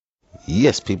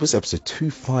Yes, people, it's episode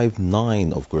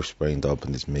 259 of Griff's Brain Dump,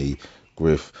 and it's me,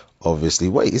 Griff, obviously.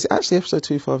 Wait, is it actually episode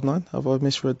 259? Have I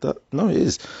misread that? No, it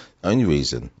is. The only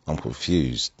reason I'm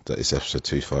confused that it's episode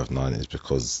 259 is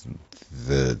because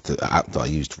the app that I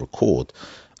use to record,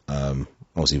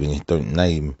 obviously when you don't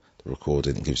name the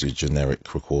recording, it gives you a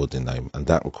generic recording name, and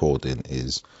that recording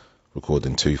is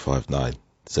recording 259.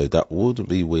 So that wouldn't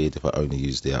be weird if I only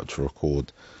used the app to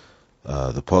record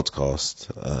the podcast,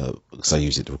 because I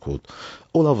use it to record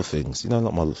all other things,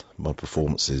 like my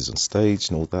performances on stage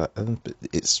and all that, and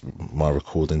it's my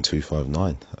recording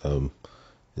 259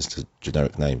 is the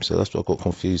generic name. So that's what I got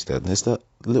confused there. And there's that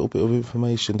little bit of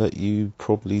information that you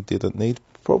probably didn't need,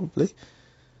 probably,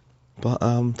 but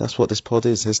that's what this pod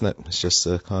is, isn't it? It's just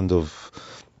a kind of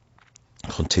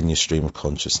continuous stream of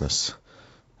consciousness,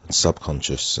 and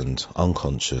subconscious and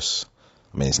unconscious.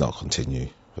 I mean, it's not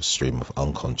continuous a stream of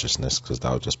unconsciousness, because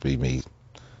that would just be me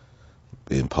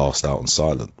being passed out and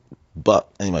silent. But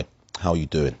anyway, how are you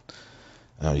doing?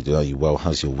 Are you well?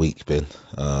 How's your week been?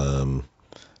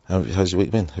 How's your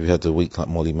week been? Have you had a week like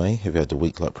Molly May? Have you had a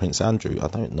week like Prince Andrew? I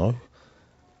don't know.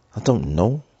 I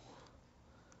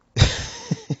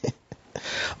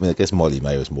mean, I guess Molly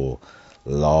May was more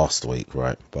last week,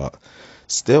 right? But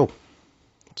still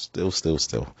still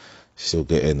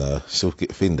feeling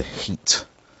the heat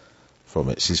from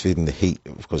it. She's feeling the heat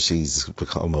because she's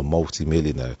become a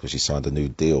multi-millionaire because she signed a new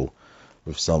deal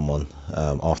with someone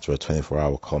after a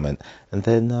 24-hour comment, and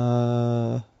then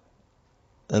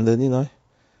then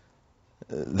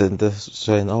they're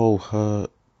saying, the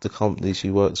company she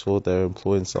works for, they're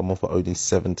employing someone for only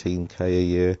 17k a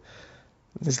year.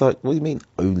 It's like, what do you mean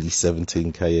only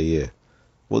 17k a year?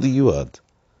 What do you earn?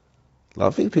 Like,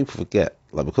 I think people forget,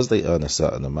 like, because they earn a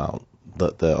certain amount,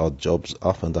 that there are jobs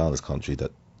up and down this country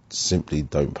that simply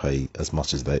don't pay as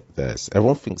much as theirs.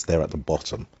 Everyone thinks they're at the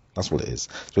bottom. That's what it is.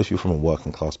 Especially if you're from a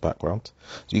working class background.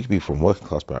 So you could be from a working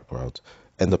class background,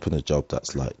 end up in a job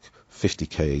that's like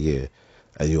 50k a year,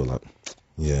 and you're like,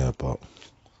 yeah, but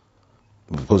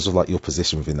because of like your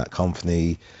position within that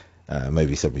company,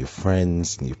 maybe some of your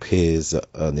friends and your peers are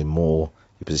earning more,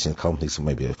 your position in the company, so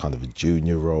maybe a kind of a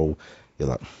junior role, you're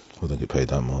like, I don't get paid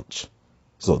that much.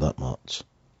 It's not that much.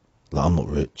 Like, I'm not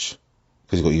rich.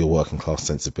 Because you've got your working class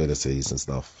sensibilities and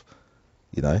stuff,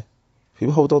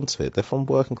 People hold on to it. They're from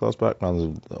working class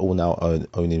backgrounds, all now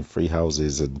owning free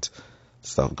houses and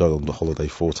stuff, going on the holiday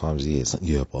 4 times a year. It's like,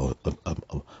 yeah, but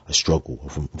I struggle.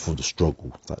 I'm from the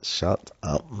struggle. It's like, shut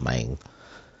up, man.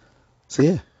 So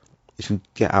yeah, if you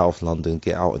get out of London,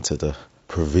 get out into the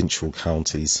provincial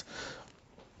counties,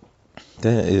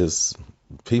 there is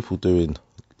people doing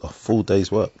a full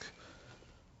day's work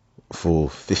for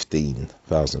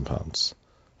 £15,000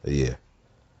 a year.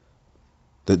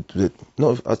 Let me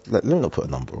not put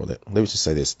a number on it. Let me just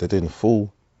say this: they're doing a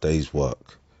full day's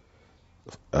work,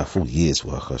 a full year's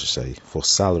work, I should say, for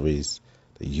salaries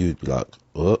that you'd be like,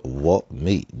 what,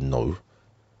 me? No.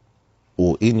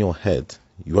 Or in your head,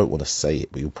 you won't want to say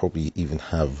it, but you'll probably even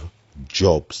have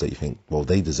jobs that you think, well,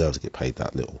 they deserve to get paid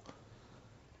that little.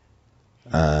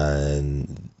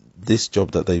 And this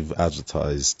job that they've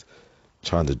advertised,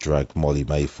 trying to drag Molly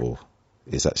May for,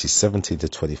 is actually 17 to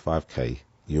 25k.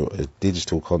 You're a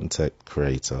digital content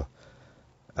creator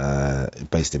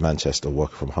based in Manchester,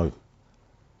 working from home.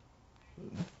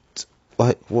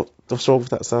 Like, what's wrong with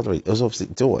that salary? It was obviously,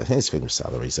 here's the thing with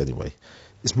salaries anyway.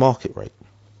 It's market rate.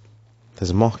 There's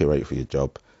a market rate for your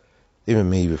job. Even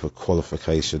me with a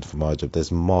qualification for my job,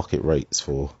 there's market rates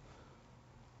for.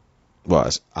 Well,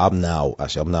 I'm now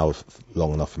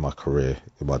long enough in my career,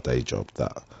 in my day job,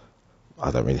 that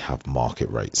I don't really have market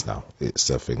rates now. It's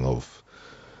a thing of,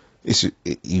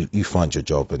 you find your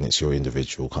job, and it's your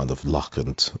individual kind of luck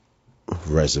and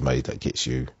resume that gets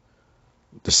you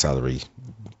the salary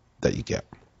that you get.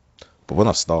 But when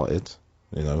I started,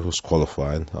 I was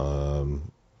qualifying.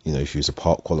 If you're a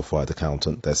part qualified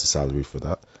accountant, there's a salary for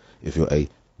that. If you're a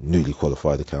newly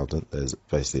qualified accountant, there's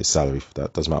basically a salary for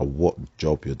that. Doesn't matter what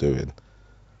job you're doing.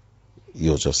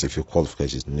 If your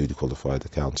qualification is newly qualified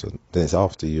accountant, then it's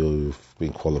after you've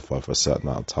been qualified for a certain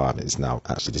amount of time. It's now,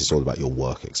 actually, this is all about your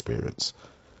work experience.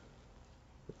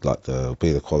 Like,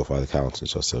 being a qualified accountant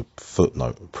is just a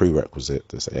footnote, a prerequisite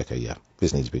to say, okay, yeah,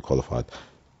 this needs to be qualified.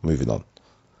 Moving on.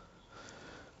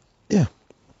 Yeah.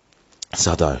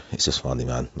 So I don't know, it's just funny,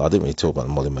 man. I didn't really talk about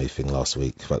the Molly May thing last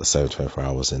week, about the 24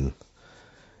 hours in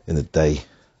the day.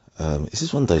 It's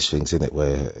just one of those things, isn't it,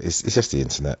 where it's just the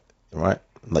internet, right?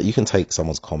 Like, you can take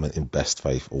someone's comment in best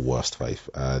faith or worst faith,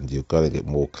 and you're going to get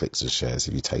more clicks and shares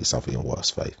if you take something in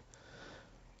worst faith.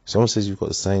 Someone says you've got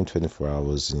the same 24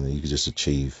 hours, you can just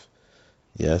achieve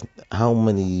Yeah, how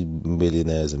many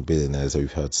millionaires and billionaires have we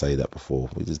heard say that before?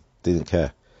 We just didn't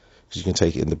care because you can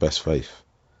take it in the best faith.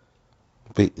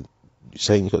 But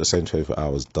saying you've got the same 24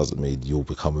 hours doesn't mean you'll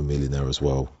become a millionaire as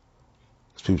well.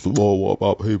 Because people say, oh, what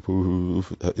about people who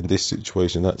in this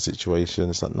situation, that situation?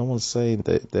 It's like no one's saying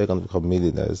that they're going to become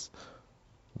millionaires.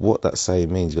 What that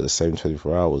saying means, you've got the same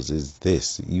 24 hours, is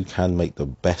this: you can make the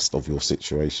best of your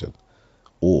situation,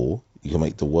 or you can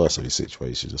make the worst of your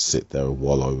situation. Just sit there and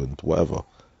wallow and whatever.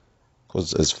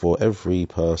 Because as for every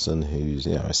person who's,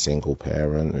 a single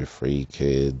parent with 3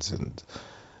 kids and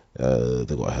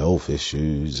they've got health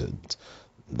issues and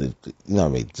what I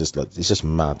mean, just like it's just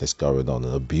madness going on.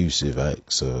 An abusive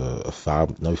ex,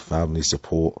 no family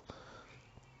support.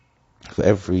 For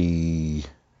every,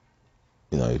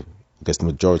 I guess the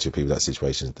majority of people in that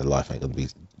situation, their life ain't gonna be,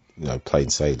 plain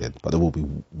sailing. But there will be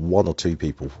 1 or 2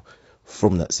 people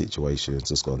from that situation who's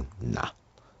just gone, nah,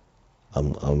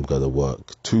 I'm gonna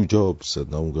work 2 jobs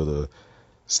and I'm gonna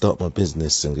start my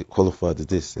business and get qualified to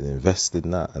this and invest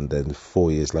in that, and then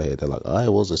 4 years later they're like, I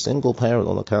was a single parent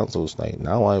on a council estate,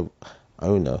 now I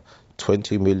own a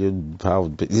 £20 million,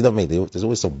 you know what I mean? There's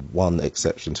always some one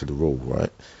exception to the rule,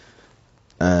 right?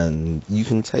 And you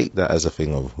can take that as a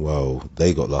thing of, well,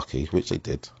 they got lucky, which they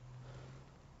did.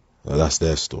 Well, that's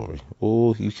their story.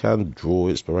 Or you can draw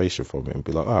inspiration from it and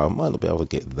be like, I might not be able to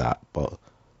get that, but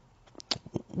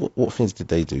what things did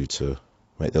they do to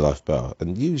make their life better?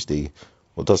 And usually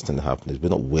what does tend to happen is we're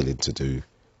not willing to do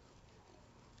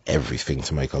everything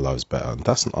to make our lives better. And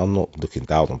I'm not looking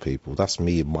down on people. That's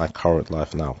me in my current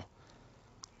life now.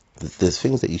 There's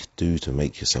things that you do to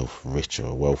make yourself richer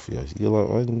or wealthier. You're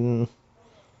like, I'm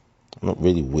not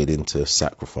really willing to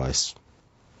sacrifice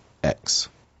X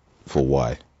for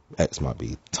Y. X might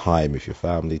be time with your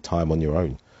family, time on your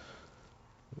own,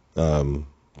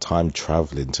 time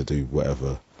traveling to do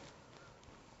whatever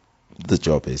the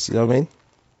job is. You know what I mean?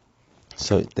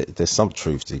 So there's some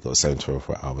truth to you got the same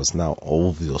 24 hours. Now,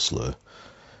 obviously,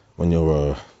 when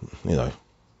you're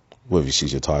whether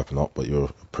she's your type or not, but you're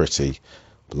a pretty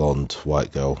blonde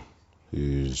white girl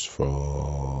who's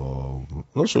from, I'm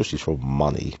not sure if she's from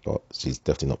money, but she's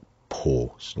definitely not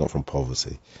poor. She's not from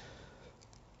poverty.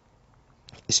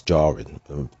 It's jarring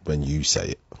when you say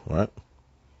it, right?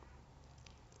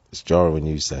 It's jarring when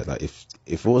you say it. Like if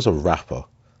it was a rapper,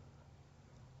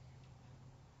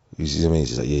 usually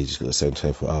means it's like, yeah, you just got the same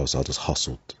 24 hours. I just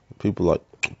hustled. People like,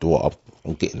 do what?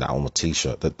 I'm getting that on a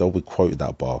t-shirt. They'll be quoting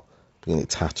that bar, getting it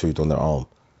tattooed on their arm.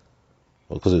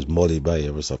 Well, because it was Molly Bay,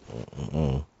 it was like,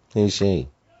 who's she?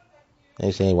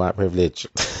 Who's she? White privilege.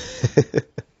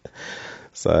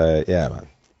 So yeah, man,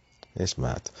 it's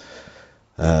mad.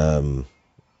 But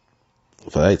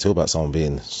hey, talk about someone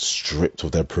being stripped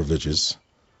of their privileges.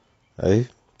 Hey,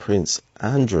 Prince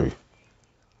Andrew.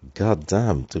 God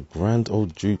damn, the Grand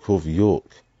Old Duke of York.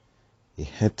 He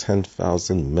had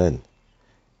 10,000 men.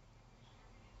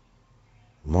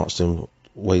 Marched them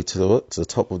way to the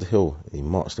top of the hill. He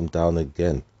marched them down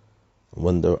again. And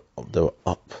when they were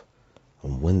up.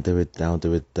 And when they were down, they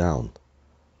were down.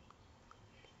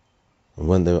 And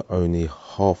when they were only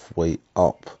halfway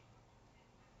up,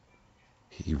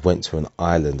 he went to an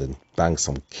island and banged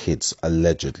some kids,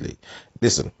 allegedly.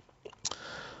 Listen,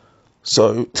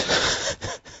 so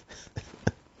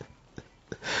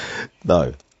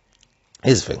no,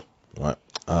 here's the thing, right?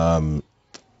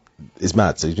 It's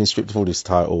mad. So he's been stripped of all his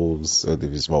titles,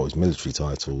 his military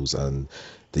titles, and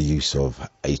the use of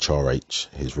HRH,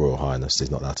 His Royal Highness. He's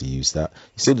not allowed to use that.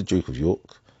 He's still the Duke of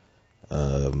York,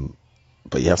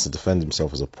 but he has to defend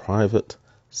himself as a private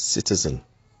citizen.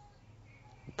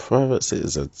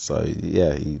 So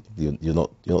yeah, you're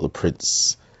not the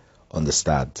prince on the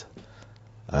stand,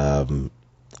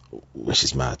 which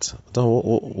is mad. I don't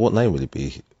know what name would it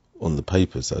be on the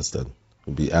papers as then.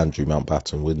 Would it be Andrew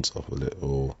Mountbatten Windsor, will it?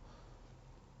 Or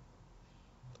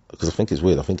because I think it's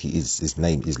weird. I think his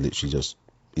name is literally just,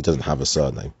 he doesn't have a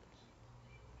surname.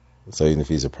 So even if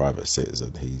he's a private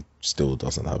citizen, he still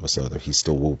doesn't have a surname. He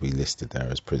still will be listed there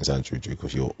as Prince Andrew, Duke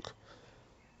of York.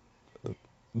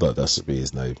 But that should be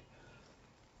his name,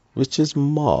 which is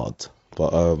mad.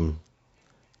 But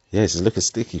yeah, it's looking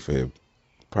sticky for him.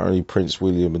 Apparently Prince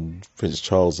William and Prince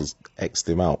Charles has X'd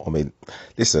him out. I mean,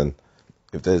 listen,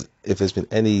 if there's been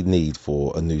any need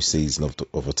for a new season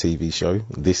of a TV show,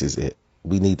 this is it.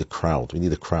 We need the crowd. We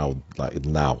need the crowd like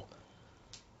now.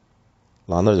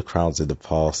 Now, I know the crowd's in the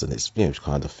past and it's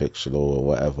kind of fictional or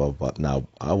whatever, but now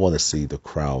I want to see the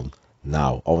crowd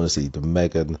now. I want to see the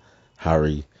Meghan,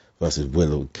 Harry versus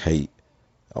Will and Kate.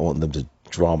 I want them to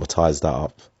dramatise that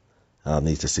up. And I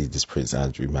need to see this Prince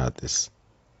Andrew madness.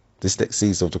 This next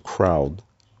season of The Crown,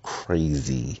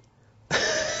 crazy.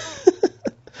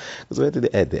 Because where did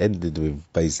it end? It ended with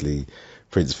basically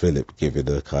Prince Philip giving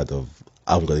a kind of,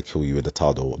 I'm going to kill you in the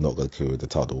tunnel, I'm not going to kill you in the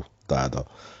tunnel, Diana.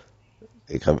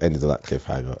 It kind of ended on that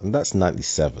cliffhanger. And that's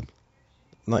 97,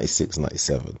 96,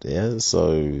 97. Yeah,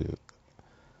 so,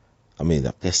 I mean,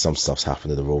 I guess some stuff's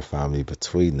happened in the royal family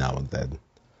between now and then.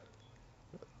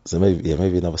 So maybe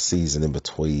another season in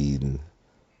between,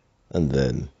 and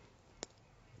then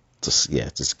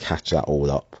just catch that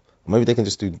all up. Maybe they can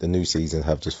just do the new season,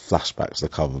 have just flashbacks to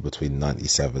cover between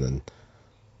 97 and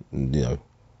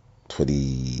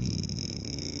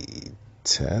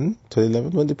 2010,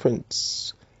 2011, when the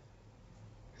Prince.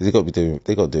 They got to do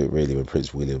it really when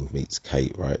Prince William meets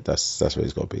Kate, right? That's where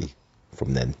it's got to be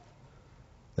from then.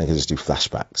 They can just do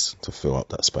flashbacks to fill up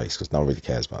that space because no one really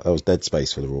cares about it. That was dead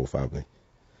space for the royal family.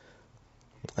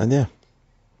 And yeah,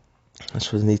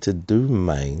 that's what they need to do,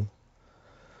 man.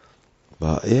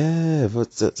 But yeah,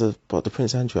 but the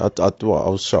Prince Andrew, I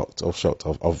was shocked. I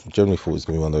generally thought it was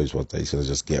going to be one of those ones that he's going to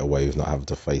just get away with not having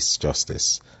to face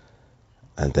justice.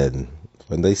 And then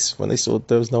when they saw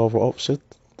there was no other option,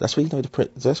 that's when you know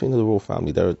that's when you know the royal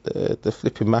family. They're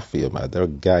flipping mafia, man. They're a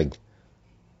gang.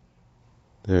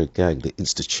 They're a gang. The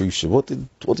institution. What did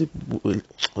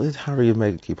Harry and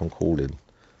Meghan keep on calling?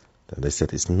 They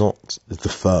said it's the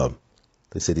firm.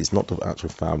 They said it's not the actual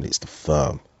family. It's the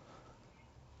firm.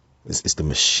 It's the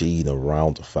machine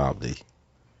around the family.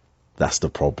 That's the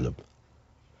problem.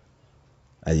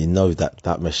 And you know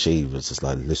that machine was just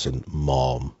like, listen,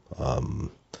 Mom,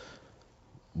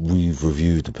 we've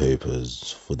reviewed the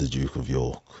papers for the Duke of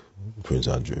York, Prince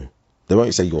Andrew. They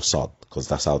won't say your son, because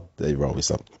that's how they roll.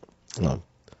 It's like, no,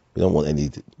 we don't want any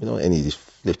of this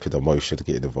flipping emotion to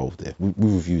get involved there. We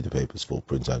reviewed the papers for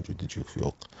Prince Andrew, the Duke of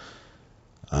York,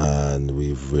 and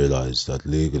we've realised that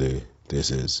legally this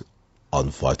is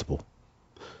unfightable,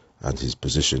 and his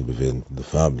position within the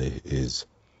family is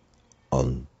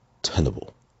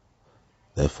untenable.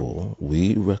 Therefore,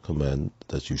 we recommend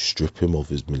that you strip him of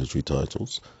his military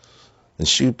titles. And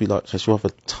she'll be like, she'll have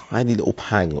a tiny little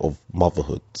pang of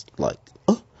motherhood, like,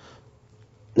 oh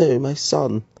no, my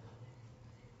son.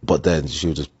 But then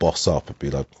she'll just boss up and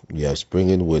be like, yes, bring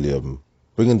in William,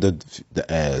 bring in the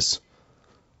heirs,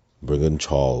 bring in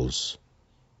Charles,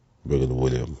 bring in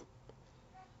William.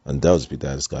 And they'll just be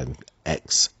there just going,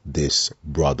 X this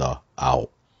brother out.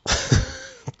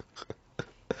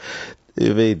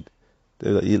 You mean,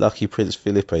 like, you lucky Prince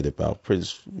Philip ain't about.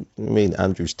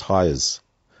 Andrew's tyres,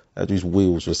 Andrew's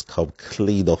wheels just come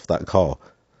clean off that car.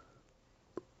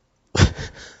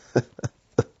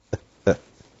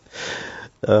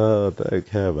 Oh, don't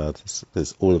care about it.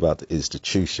 It's all about the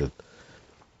institution.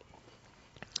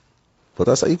 But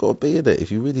that's how you got to be in it.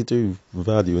 If you really do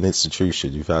value an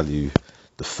institution, you value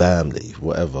the family,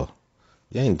 whatever.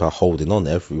 It ain't about holding on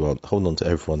to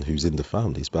everyone who's in the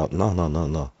family. It's about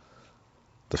no.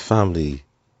 The family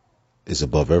is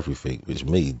above everything, which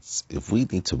means if we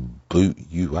need to boot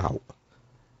you out,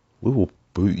 we will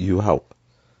boot you out.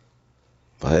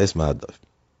 But it's mad though.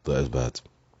 That is bad.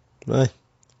 Hey,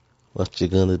 what you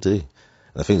gonna do? And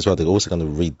I think as well, they're also going to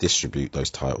redistribute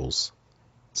those titles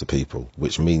to people,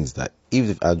 which means that even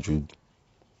if Andrew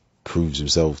proves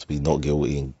himself to be not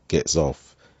guilty and gets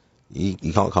off, he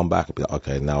can't come back and be like,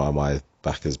 okay, now am I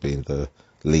back as being the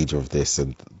leader of this?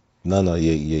 And no,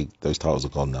 those titles are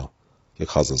gone now. Your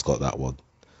cousin's got that one.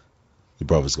 Your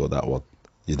brother's got that one.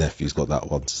 Your nephew's got that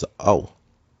one. So, oh,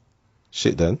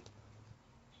 shit then.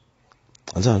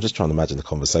 And so I'm just trying to imagine the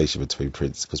conversation between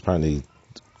Prince, because apparently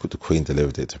the Queen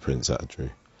delivered it to Prince Andrew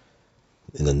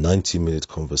in a 90-minute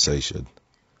conversation.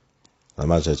 I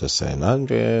imagine her just saying,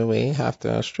 Andrew, we have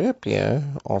to strip you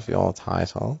of your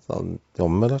titles, and your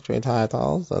military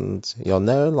titles, and you're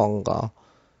no longer.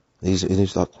 And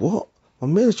he's like, what? My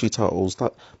military titles?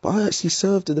 Like, but I actually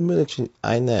served in the military.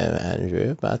 I know,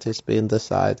 Andrew, but it's been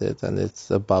decided and it's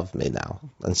above me now.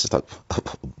 And it's just like,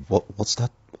 what's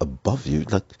that above you?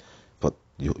 Like, but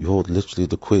you're literally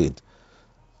the Queen.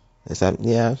 It's like,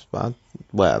 yes, but,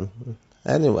 well,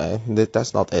 anyway,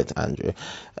 that's not it, Andrew.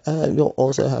 You'll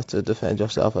also have to defend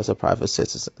yourself as a private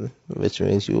citizen, which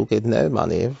means you will get no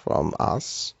money from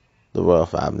us, the royal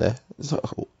family. It's like,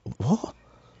 what?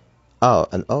 Oh,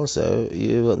 and also,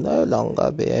 you will no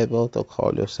longer be able to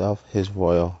call yourself His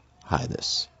Royal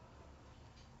Highness.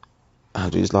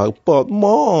 Andrew's like, but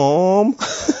Mom!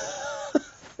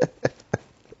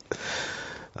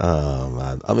 Oh,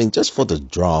 man. I mean, just for the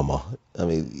drama. I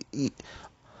mean,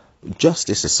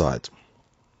 justice aside,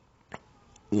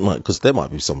 because there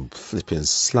might be some flipping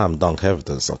slam dunk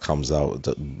evidence that comes out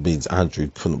that means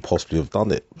Andrew couldn't possibly have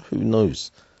done it. Who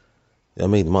knows? I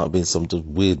mean, it might have been some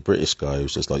weird British guy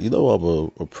who's just like, I'm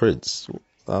a prince.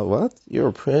 What? You're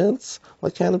a prince?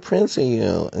 What kind of prince are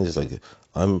you? And he's like,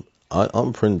 I'm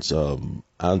Prince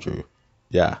Andrew.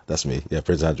 Yeah, that's me. Yeah,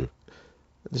 Prince Andrew.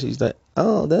 And she's like,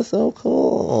 oh, that's so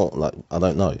cool. Like, I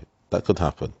don't know. That could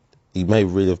happen. He may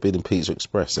really have been in Pizza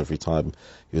Express every time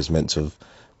he was meant to have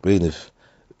been with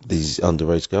these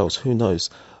underage girls. Who knows?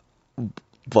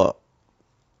 But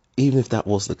even if that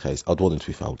was the case, I'd want him to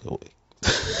be found guilty.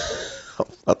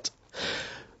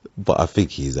 But I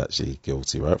think he's actually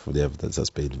guilty, right, from the evidence that's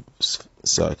been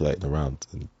circulating around.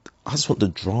 And I just want the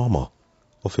drama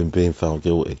of him being found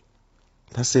guilty.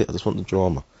 That's it. I just want the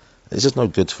drama. It's just no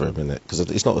good for him, isn't it? Because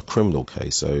it's not a criminal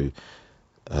case, so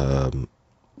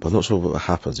but I'm not sure what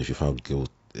happens if you're found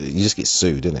guilty. You just get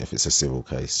sued, innit, if it's a civil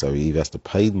case. So he either has to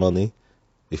pay money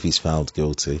if he's found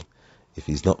guilty. If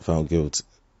he's not found guilty,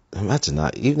 imagine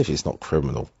that. Even if it's not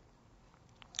criminal,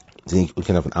 then we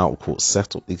can have an out of court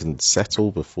settle. He can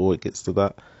settle before it gets to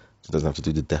that. He doesn't have to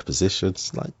do the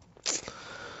depositions. Like,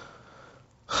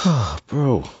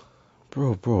 bro.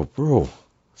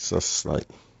 It's just like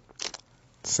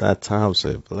sad times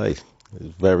here, but hey, it's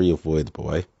very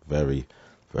avoidable, eh? Very,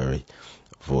 very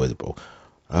avoidable.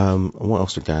 And what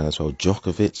else we got as well?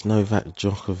 Novak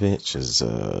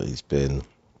Djokovic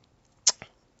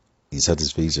he's had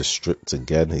his visa stripped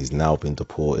again. He's now been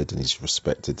deported and he's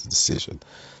respected the decision.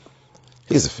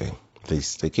 Here's the thing.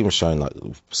 They keep showing like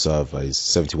surveys,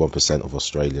 71% of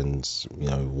Australians,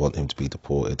 want him to be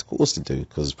deported. Of course they do,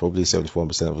 because probably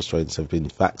 71% of Australians have been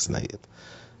vaccinated.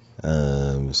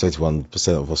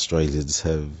 71% of Australians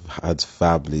have had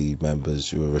family members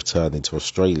who are returning to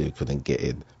Australia who couldn't get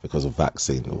in because of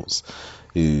vaccine laws,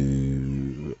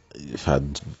 who have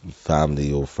had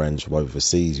family or friends from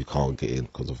overseas who can't get in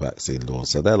because of vaccine laws.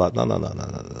 So they're like,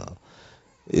 no.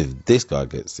 If this guy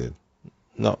gets in,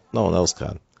 no one else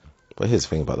can. But here's the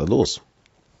thing about the laws.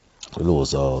 The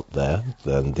laws are there,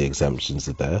 then the exemptions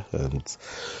are there, and,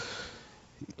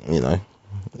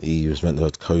 he was meant to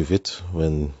have COVID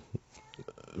when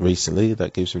recently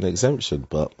that gives him an exemption,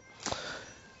 but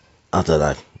I don't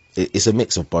know. It's a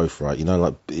mix of both, right? It's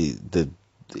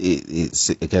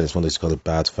again, it's one of those kind of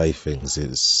bad faith things.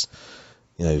 It's,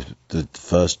 the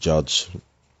first judge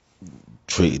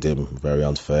treated him very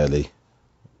unfairly,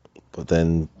 but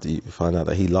then you find out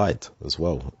that he lied as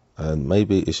well, and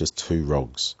maybe it's just two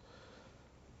wrongs.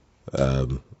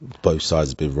 Both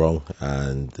sides have been wrong,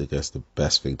 and I guess the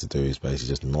best thing to do is basically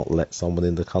just not let someone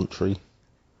in the country.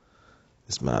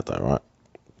 It's mad though, right?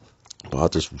 But I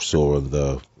just saw on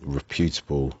the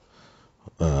reputable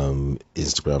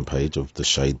Instagram page of the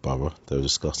Shade Borough, they were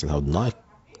discussing how Nike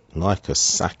are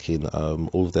sacking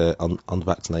all of their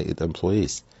unvaccinated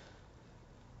employees.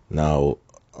 Now,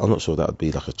 I'm not sure that would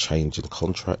be like a change in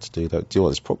contract to do that. Do you know what?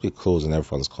 There's probably a clause in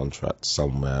everyone's contract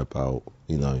somewhere about,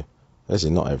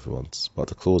 actually not everyone's, but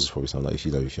the clause is probably something like,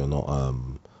 if you're not,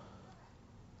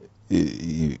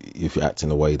 if you act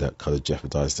in a way that kind of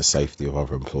jeopardizes the safety of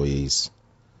other employees.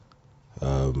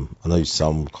 I know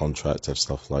some contracts have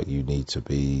stuff like you need to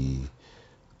be,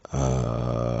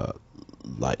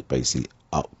 like basically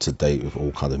up to date with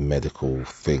all kind of medical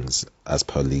things as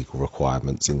per legal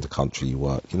requirements in the country you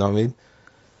work. You know what I mean?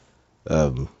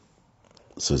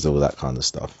 So there's all that kind of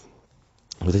stuff.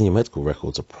 But then your medical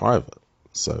records are private,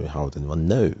 so how would anyone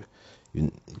know?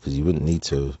 Because you wouldn't need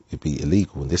to. It'd be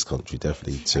illegal in this country,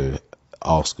 definitely, to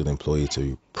ask an employee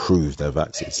to prove their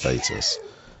vaccine status.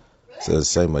 So the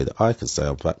same way that I could say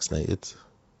I'm vaccinated,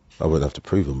 I wouldn't have to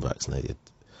prove I'm vaccinated.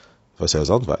 If I say I was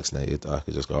unvaccinated, I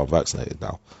could just go, I'm vaccinated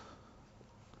now.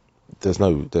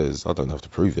 I don't have to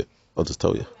prove it. I'll just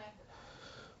tell you.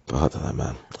 But I don't know,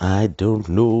 man. I don't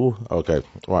know. Okay,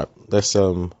 right. Let's, I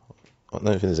don't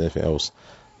think there's anything else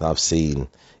that I've seen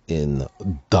in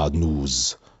the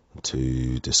news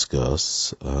to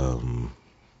discuss. I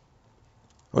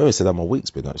always said that my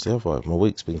week's been actually. My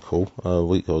week's been cool. I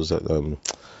was at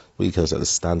the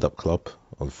stand-up club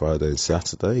on Friday and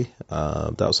Saturday.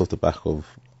 That was off the back of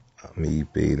me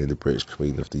being in the British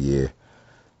Queen of the Year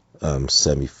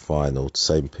semi-final.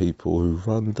 Same people who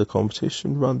run the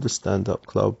competition run the stand-up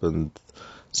club, and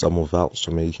someone vouched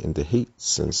for me in the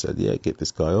heats and said, yeah, get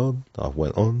this guy on. I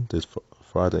went on, did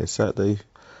Friday and Saturday.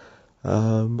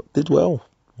 Did well.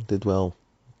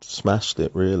 Smashed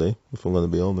it, really, if I'm going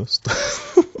to be honest.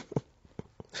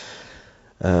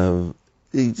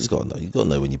 You just got to know. You got to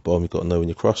know when you bomb. You got to know when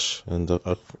you crush. And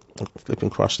I flipping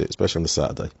crushed it, especially on the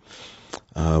Saturday.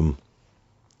 And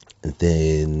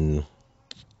then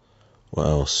what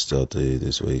else did I do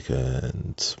this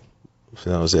weekend? I think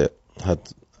that was it. Had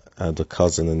a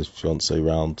cousin and his fiance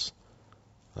round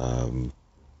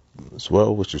as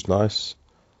well, which was nice.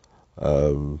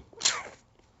 What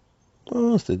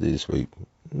else did I do this week?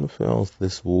 Nothing else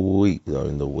this week, though,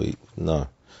 in the week. No.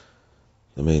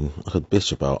 I mean, I could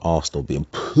bitch about Arsenal being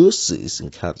pussies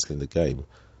and cancelling the game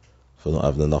for not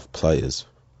having enough players.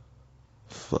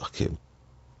 Fucking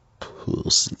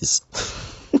pussies.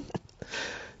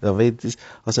 I mean,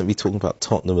 I shouldn't be talking about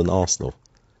Tottenham and Arsenal,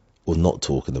 or not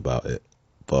talking about it,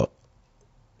 but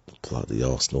bloody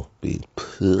Arsenal being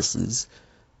pussies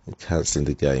and cancelling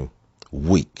the game.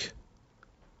 Weak.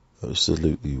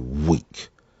 Absolutely weak.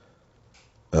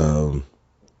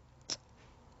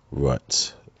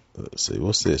 Right. Let's see.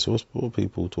 What's this? What are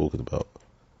people talking about?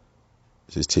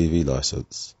 Is this TV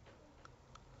license?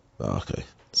 Oh, okay.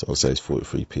 So I'll say it's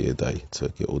 43p a day to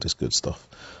get all this good stuff.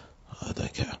 I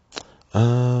don't care.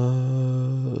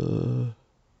 Oh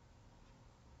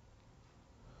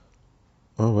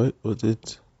wait, what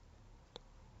did?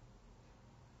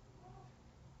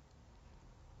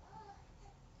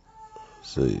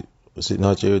 See, was it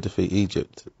Nigeria defeat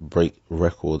Egypt, break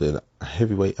record in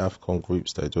heavyweight AFCON group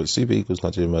stage? Well, Super Eagles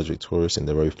Nigeria emerged victorious in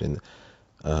their opening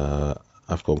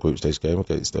AFCON group stage game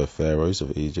against the Pharaohs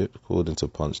of Egypt. According to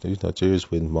Punch News,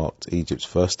 Nigeria's win marked Egypt's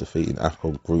first defeat in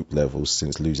AFCON group levels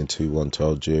since losing 2-1 to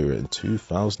Algeria in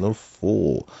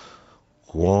 2004.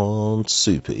 Go on,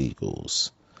 Super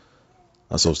Eagles.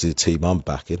 That's obviously the team I'm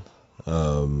backing.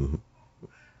 Definitely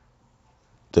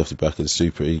backing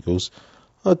Super Eagles.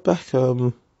 I'll back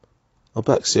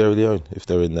Sierra Leone if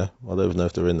they're in there. I don't even know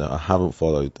if they're in there. I haven't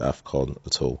followed AFCON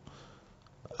at all.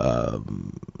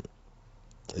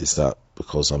 Is that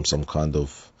because I'm some kind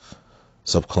of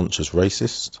subconscious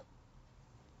racist?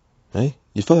 Hey,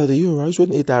 you follow the Euros,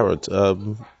 wouldn't you,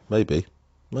 Darren? Maybe.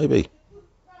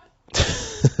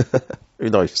 Who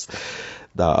knows?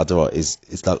 No, I don't know.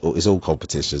 It's all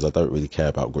competitions. I don't really care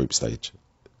about group stage.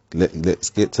 Let's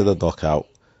get to the knockout.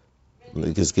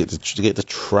 Let's get the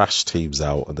trash teams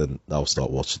out, and then I'll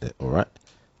start watching it. All right,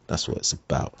 that's what it's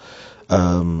about.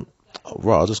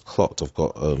 Right, I just clocked. I've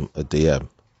got a DM.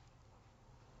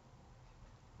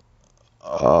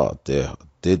 Oh dear, I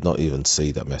did not even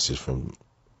see that message from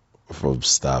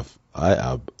Stav. I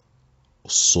am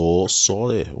so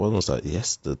sorry. When was that?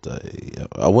 Yesterday.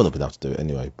 I wouldn't have been able to do it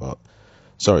anyway, but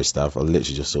sorry, Stav. I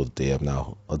literally just saw the DM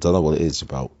now. I don't know what it is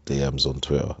about DMs on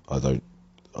Twitter.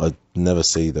 I never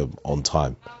see them on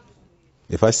time.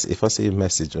 If I see a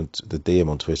message on the DM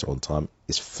on Twitter on time,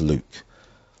 it's fluke.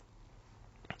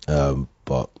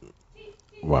 But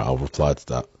right, I'll reply to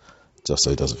that just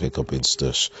so he doesn't think I'm being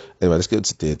stush. Anyway, let's get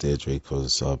into Dear Deirdre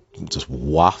because I'm just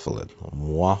waffling. I'm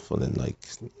waffling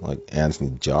like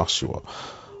Anthony Joshua.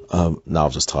 Now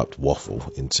I've just typed waffle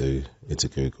into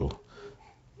Google.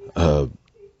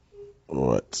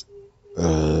 Right.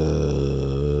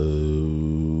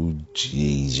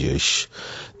 Jesus.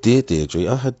 Dear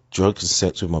Deirdre, I had drugs and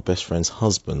sex with my best friend's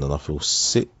husband and I feel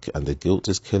sick and the guilt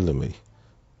is killing me.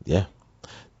 Yeah.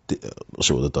 Not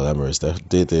sure what the dilemma is there.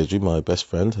 Dear Deirdre, my best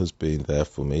friend has been there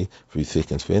for me through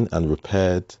thick and thin and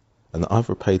I've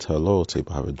repaid her loyalty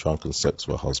by having drunken sex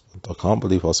with her husband. I can't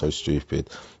believe I was so stupid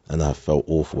and I've felt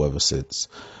awful ever since.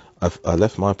 I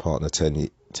left my partner 10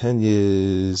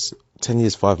 years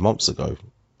 5 months ago.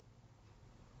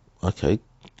 Okay,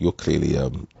 you're clearly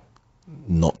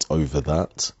not over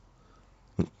that.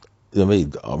 I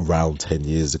mean, around 10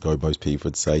 years ago, most people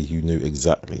would say you knew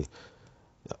exactly.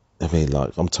 I mean,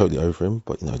 like, I'm totally over him,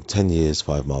 but, 10 years,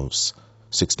 5 months,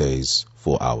 6 days,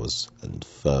 4 hours, and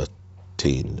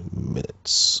 13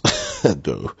 minutes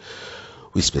ago,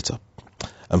 we split up.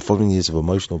 And following years of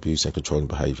emotional abuse and controlling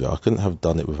behaviour, I couldn't have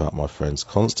done it without my friend's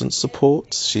constant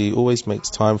support. She always makes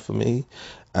time for me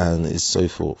and is so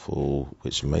thoughtful,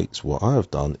 which makes what I have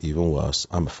done even worse.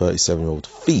 I'm a 37-year-old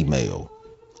female.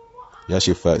 You're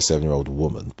actually a 37-year-old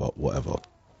woman, but whatever.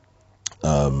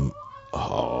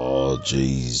 Oh,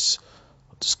 jeez.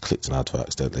 I just clicked an advert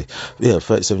accidentally. Yeah,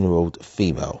 37-year-old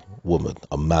female woman.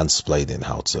 I'm mansplaining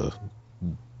how to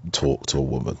talk to a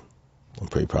woman. I'm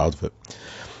pretty proud of it.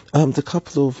 A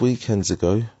couple of weekends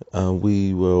ago,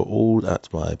 we were all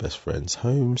at my best friend's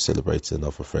home celebrating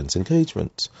another friend's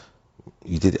engagement.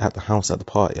 You did it at the house at the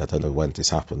party. I don't know when this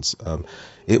happens.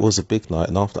 It was a big night,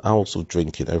 and after hours of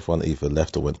drinking, everyone either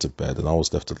left or went to bed, and I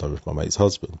was left alone with my mate's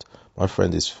husband. My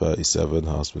friend is 37,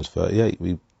 her husband's 38.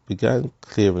 We began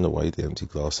clearing away the empty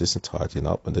glasses and tidying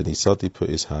up, and then he suddenly put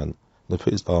his arm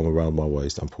around my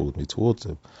waist and pulled me towards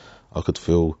him. I could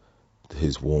feel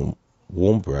his warm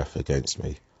breath against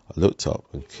me. I looked up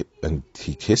and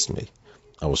he kissed me.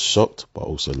 I was shocked, but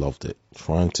also loved it.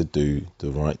 Trying to do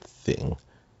the right thing,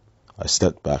 I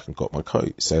stepped back and got my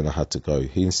coat, saying I had to go.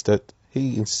 He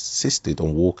insisted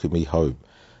on walking me home,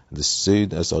 and as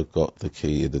soon as I got the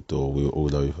key in the door, we were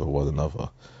all over one another.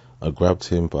 I grabbed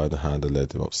him by the hand and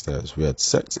led him upstairs. We had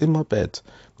sex in my bed.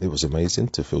 It was amazing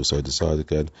to feel so desired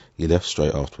again. He left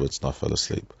straight afterwards and I fell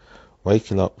asleep.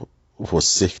 Waking up was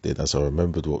sickening as I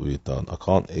remembered what we had done. I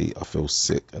can't eat, I feel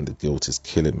sick, and the guilt is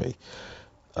killing me.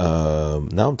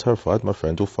 Now I'm terrified my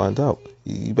friend will find out.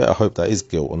 You better hope that is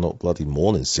guilt and not bloody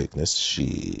morning sickness.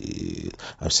 Shit.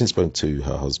 I've since spoken to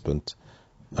her husband.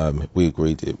 We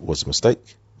agreed it was a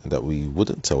mistake and that we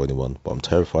wouldn't tell anyone, but I'm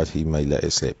terrified he may let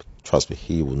it slip. Trust me,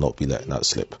 he will not be letting that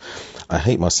slip. I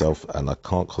hate myself and I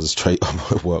can't concentrate on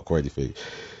my work or anything.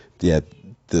 Yeah,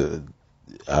 you're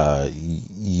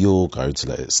going to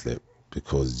let it slip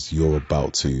because you're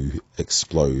about to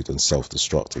explode and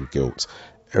self-destruct in guilt.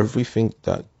 Everything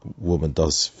that woman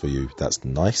does for you that's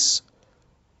nice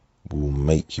will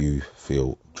make you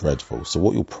feel dreadful. So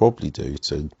what you'll probably do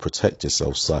to protect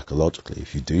yourself psychologically,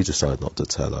 if you do decide not to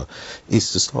tell her,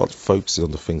 is to start focusing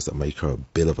on the things that make her a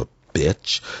bit of a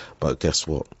bitch. But guess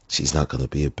what? She's not going to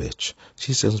be a bitch.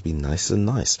 She's going to be nice and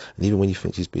nice. And even when you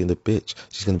think she's being a bitch,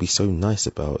 she's going to be so nice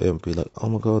about it and be like, oh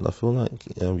my God, I feel like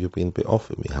you're being a bit off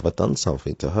with me. Have I done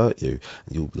something to hurt you?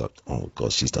 And you'll be like, oh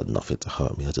God, she's done nothing to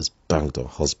hurt me. I just banged her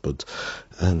husband.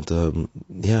 And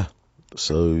yeah.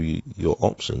 So your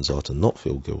options are to not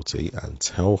feel guilty and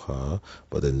tell her,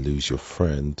 but then lose your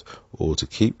friend, or to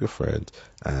keep your friend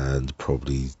and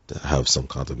probably have some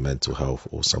kind of mental health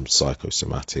or some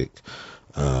psychosomatic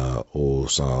or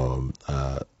some,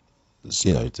 kind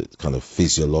of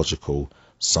physiological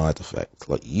side effect.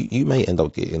 Like you may end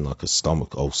up getting like a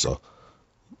stomach ulcer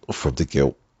from the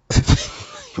guilt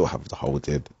you'll have to hold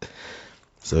in.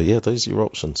 So yeah, those are your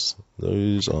options.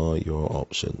 Those are your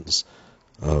options.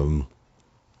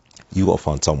 You got to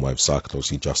find some way of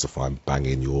psychologically justifying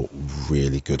banging your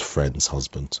really good friend's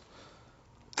husband.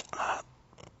 I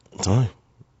don't know.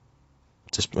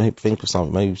 Just maybe think of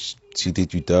something. Maybe she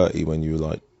did you dirty when you were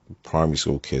like primary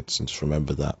school kids, and just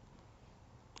remember that.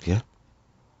 Yeah.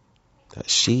 That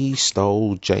she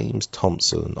stole James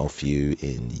Thompson off you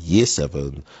in year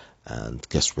 7, and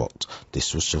guess what?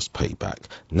 This was just payback.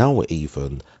 Now we're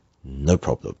even. No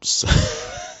problems.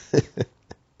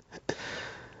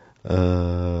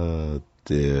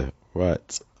 Dear.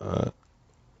 Right.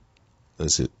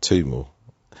 Is it 2 more?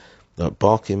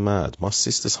 Barking mad. My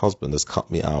sister's husband has cut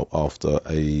me out after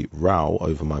a row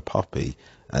over my puppy,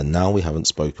 and now we haven't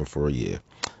spoken for a year.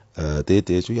 Dear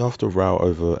Deirdre, after a row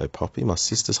over a puppy, my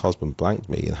sister's husband blanked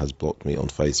me and has blocked me on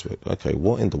Facebook. Okay,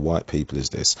 what in the white people is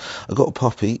this? I got a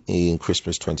puppy in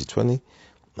Christmas 2020.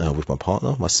 With my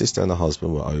partner. My sister and her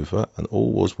husband were over, and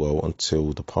all was well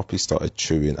until the puppy started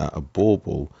chewing at a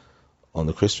bauble on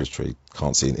the Christmas tree.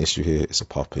 Can't see an issue here. It's a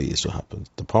puppy. It's what happened.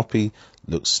 The puppy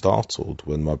looked startled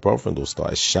when my brother-in-law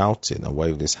started shouting and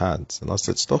waving his hands, and I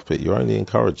said, "Stop it! You're only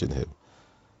encouraging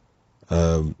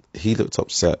him." He looked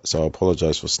upset, so I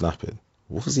apologised for snapping.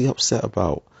 What was he upset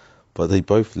about? But they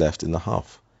both left in the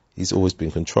huff. He's always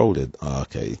been controlling.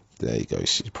 Okay, there you go.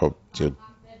 She probably,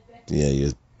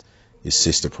 your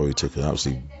sister probably took an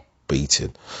absolute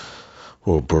beating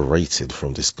or berated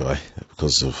from this guy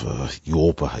because of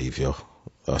your behaviour.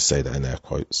 I say that in air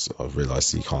quotes. I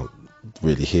realise you can't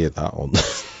really hear that on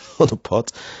on the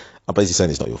pod. I'm basically saying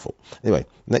it's not your fault. Anyway,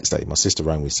 next day, my sister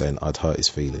rang me saying I'd hurt his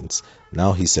feelings.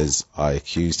 Now he says I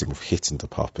accused him of hitting the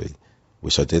puppy,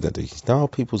 which I didn't do. Now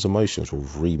people's emotions will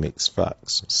remix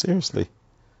facts. Seriously.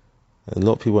 And a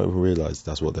lot of people won't even realise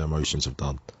that's what their emotions have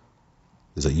done.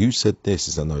 Is that you said this?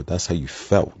 Is that no? That's how you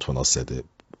felt when I said it.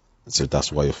 So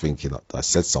that's why you're thinking that I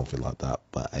said something like that,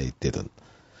 but I didn't.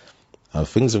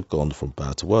 Things have gone from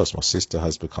bad to worse. My sister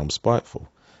has become spiteful.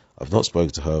 I've not spoken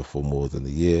to her for more than a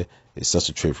year. It's such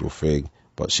a trivial thing,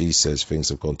 but she says things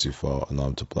have gone too far and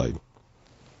I'm to blame.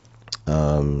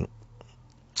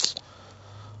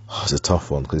 It's a tough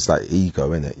one because it's like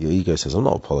ego, isn't it? Your ego says, I'm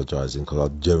not apologising because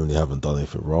I generally haven't done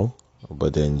anything wrong.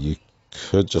 But then you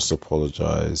could just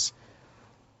apologise.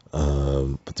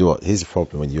 But do what? Here's the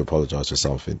problem when you apologise for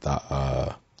something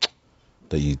that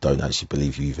you don't actually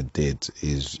believe you even did,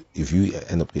 is if you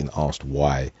end up being asked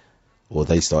why, or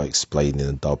they start explaining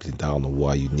and doubling down on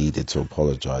why you needed to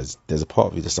apologise, there's a part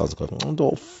of you that starts going,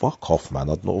 oh, fuck off, man.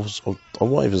 I'm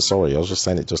not even sorry. I was just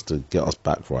saying it just to get us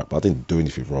back right, but I didn't do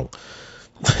anything wrong.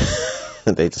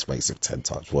 And it just makes it 10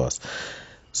 times worse.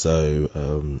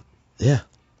 So, yeah.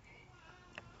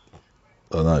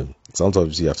 I don't know.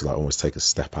 Sometimes you have to almost take a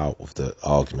step out of the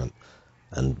argument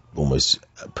and almost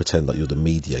pretend like you're the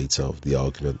mediator of the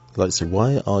argument. So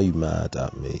why are you mad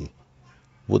at me?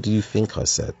 What do you think I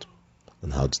said?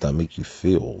 And how did that make you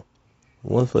feel?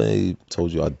 What if I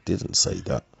told you I didn't say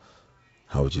that?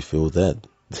 How would you feel then?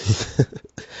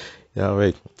 Yeah,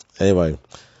 right. Anyway,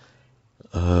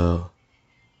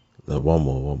 No, one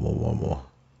more.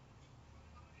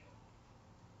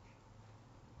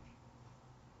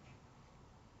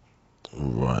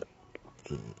 Right.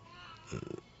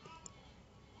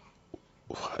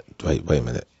 Wait a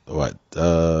minute. Right.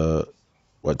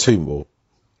 Right, two more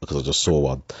because I just saw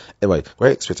one. Anyway,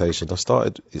 Great Expectation. It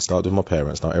started with my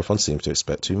parents. Now everyone seems to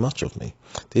expect too much of me.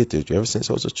 Dear Deirdre, ever since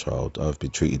I was a child, I've been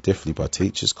treated differently by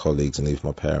teachers, colleagues, and even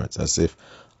my parents, as if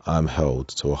I'm held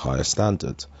to a higher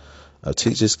standard.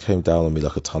 Teachers came down on me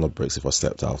like a ton of bricks if I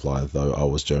stepped out of line, though I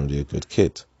was generally a good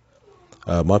kid.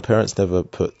 My parents never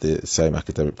put the same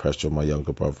academic pressure on my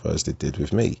younger brother as they did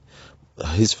with me.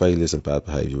 His failures and bad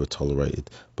behaviour were tolerated,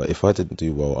 but if I didn't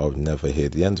do well, I would never hear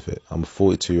the end of it. I'm a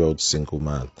 42-year-old single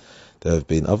man. There have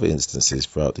been other instances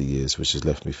throughout the years which has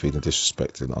left me feeling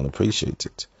disrespected and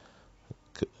unappreciated.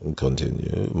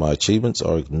 Continue. My achievements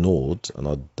are ignored, and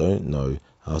I don't know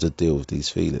how to deal with these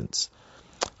feelings.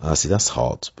 See, that's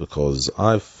hard because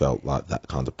I've felt like that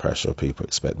kind of pressure. People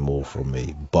expect more from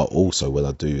me, but also when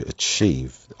I do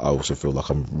achieve, I also feel like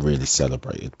I'm really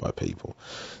celebrated by people.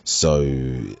 So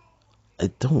I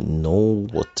don't know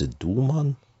what to do,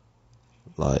 man.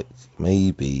 Like,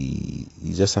 maybe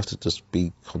you just have to just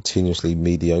be continuously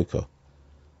mediocre.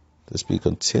 Just be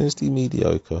continuously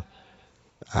mediocre,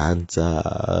 and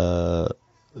the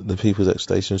people's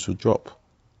expectations will drop.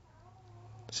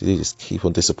 So you just keep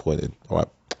on disappointing. All right,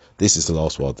 this is the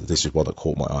last one. This is one that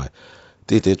caught my eye.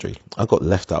 Dear Deirdre, I got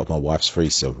left out of my wife's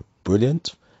threesome.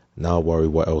 Brilliant. Now I worry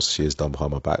what else she has done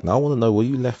behind my back. Now I want to know, were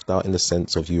you left out in the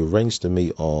sense of you arranged to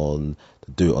meet to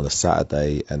do it on a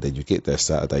Saturday, and then you get there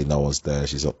Saturday, no one's there.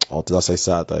 She's like, oh, did I say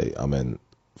Saturday? I meant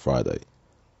Friday.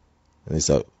 And he's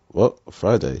like, what?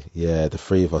 Friday? Yeah, the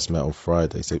three of us met on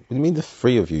Friday. So, what do you mean the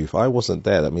three of you? If I wasn't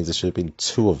there, that means there should have been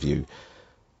two of you.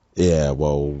 Yeah,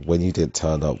 well, when you didn't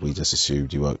turn up, we just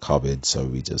assumed you weren't coming, so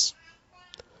we just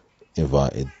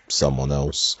invited someone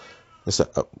else. It's like,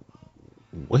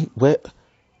 wait, where?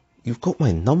 You've got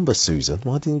my number, Susan.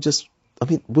 Why didn't you just... I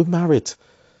mean, we're married.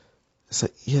 It's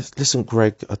like, yes, listen,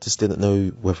 Greg, I just didn't know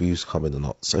whether you was coming or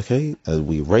not. It's okay. And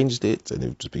we arranged it, and it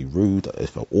would just be rude. It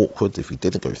felt awkward if we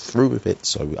didn't go through with it.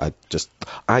 So I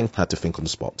had to think on the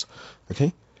spot.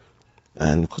 Okay?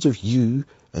 And because of you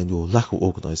and your lack of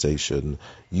organisation,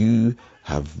 you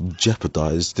have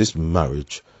jeopardised this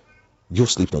marriage. You're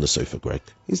sleeping on the sofa, Greg.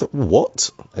 He's like,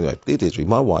 what? Anyway, Deirdre,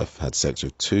 my wife had sex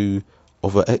with two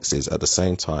of her exes at the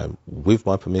same time, with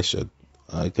my permission.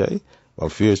 Okay? I'm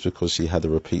furious because she had a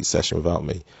repeat session without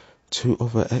me. Two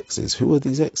of her exes. Who are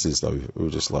these exes, though? Who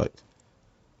were just like,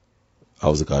 I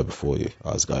was the guy before you,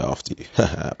 I was the guy after you,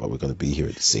 but we're going to be here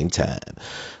at the same time.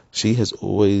 She has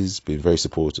always been very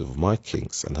supportive of my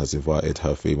kinks and has invited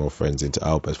her female friends into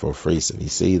our bed for a threesome. You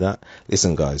see that?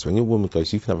 Listen, guys, when your woman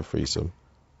goes, you can have a threesome,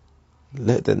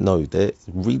 let them know.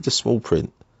 Read the small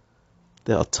print.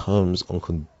 There are terms and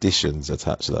conditions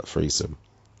attached to that threesome.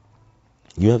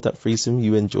 You have that threesome,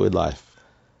 you enjoy life.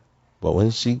 But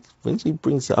when she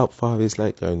brings it up 5 years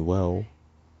later, going, well,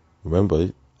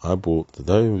 remember, I brought the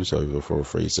those over for a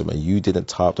threesome, and you didn't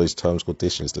type those terms and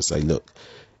conditions to say, look,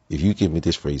 if you give me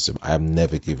this threesome, I am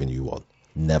never giving you one.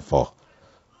 Never.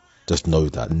 Just know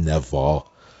that. Never.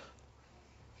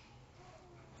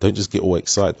 Don't just get all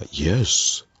excited. Like,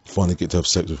 yes, finally get to have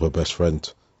sex with her best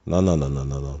friend. No.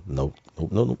 Nope.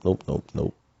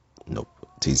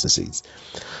 T's and C's.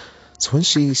 So when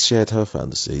she shared her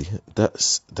fantasy,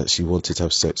 that she wanted to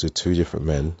have sex with two different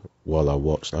men while I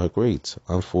watched, I agreed.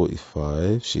 I'm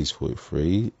 45, she's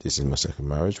 43. This is my second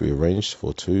marriage. We arranged for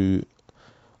her two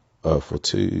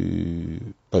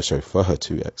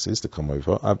exes to come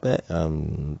over. I bet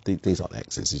these aren't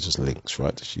exes, it's just links,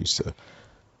 right? That she used to,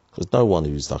 because no one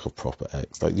who's like a proper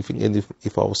ex. Like, you think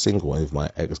if I was single, and if my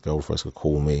ex-girlfriends could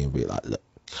call me and be like, look,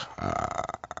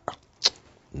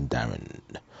 Darren,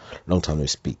 long time no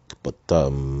speak, but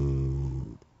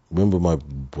remember my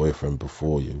boyfriend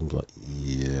before you? I'm like,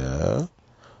 yeah,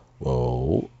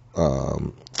 well,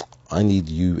 I need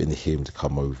you and him to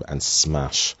come over and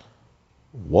smash.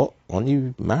 What? Aren't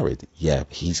you married? Yeah,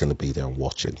 he's gonna be there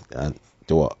watching. And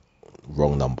do what?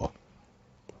 Wrong number.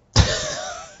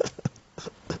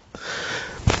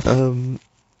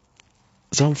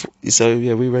 So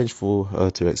yeah, we arranged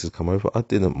for two exes to come over. I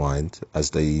didn't mind, as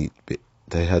they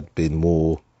had been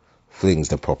more flings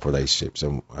than proper relationships,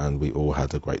 and we all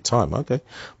had a great time. Okay,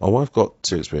 my wife got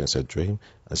to experience her dream,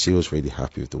 and she was really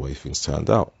happy with the way things turned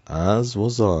out, as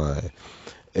was I.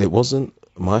 It wasn't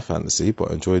my fantasy, but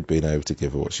I enjoyed being able to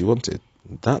give her what she wanted.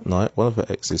 That night, one of her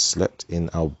exes slept in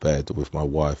our bed with my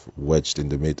wife wedged in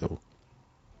the middle.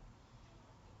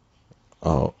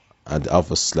 Oh, and the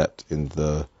other slept in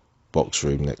the box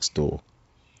room next door.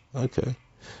 Okay.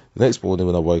 The next morning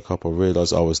when I woke up, I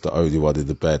realised I was the only one in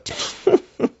the bed.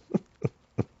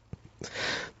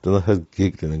 Then I heard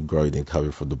giggling and groaning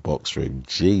coming from the box room.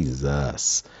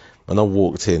 Jesus. When I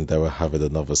walked in, they were having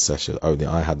another session, only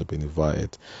I hadn't been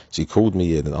invited. She called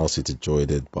me in and asked me to join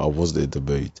in, but I wasn't in the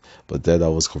mood. But then I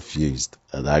was confused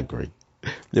and angry.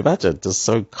 Imagine, just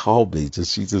so calmly,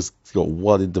 she just got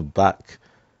one in the back.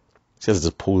 She has to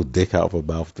just pull the dick out of her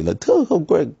mouth and be like, oh,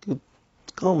 Greg,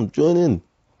 come, join in.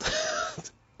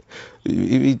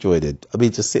 You join in. I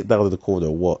mean, just sit down in the corner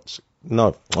and watch.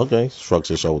 No, okay, shrugs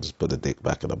her shoulders, put the dick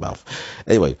back in her mouth.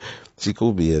 Anyway, she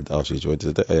called me in after she joined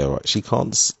the day. All right. She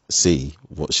can't see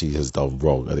what she has done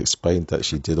wrong and explained that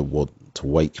she didn't want to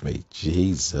wake me.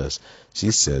 Jesus.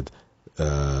 She said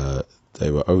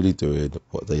they were only doing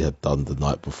what they had done the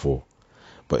night before.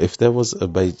 But if there was a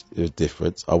major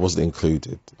difference, I wasn't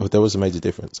included. If there was a major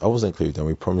difference, I wasn't included, and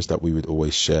we promised that we would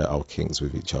always share our kinks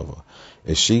with each other.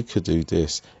 If she could do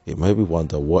this, it made me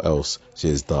wonder what else she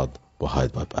has done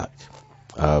behind my back.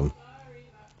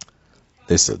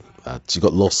 Listen, she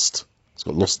got lost. She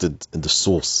got lost in the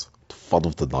sauce, the fun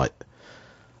of the night.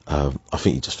 I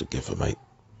think you just forgive her, mate.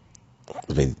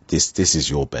 I mean, this is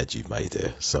your bed you've made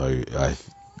here, so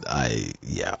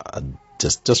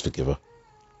just forgive her.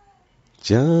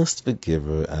 Just forgive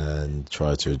her and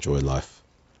try to enjoy life.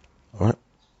 All right.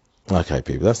 Okay,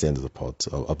 people, that's the end of the pod.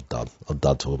 I'm done. I'm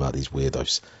done talking about these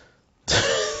weirdos.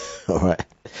 All right.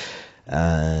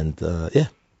 And,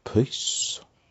 peace.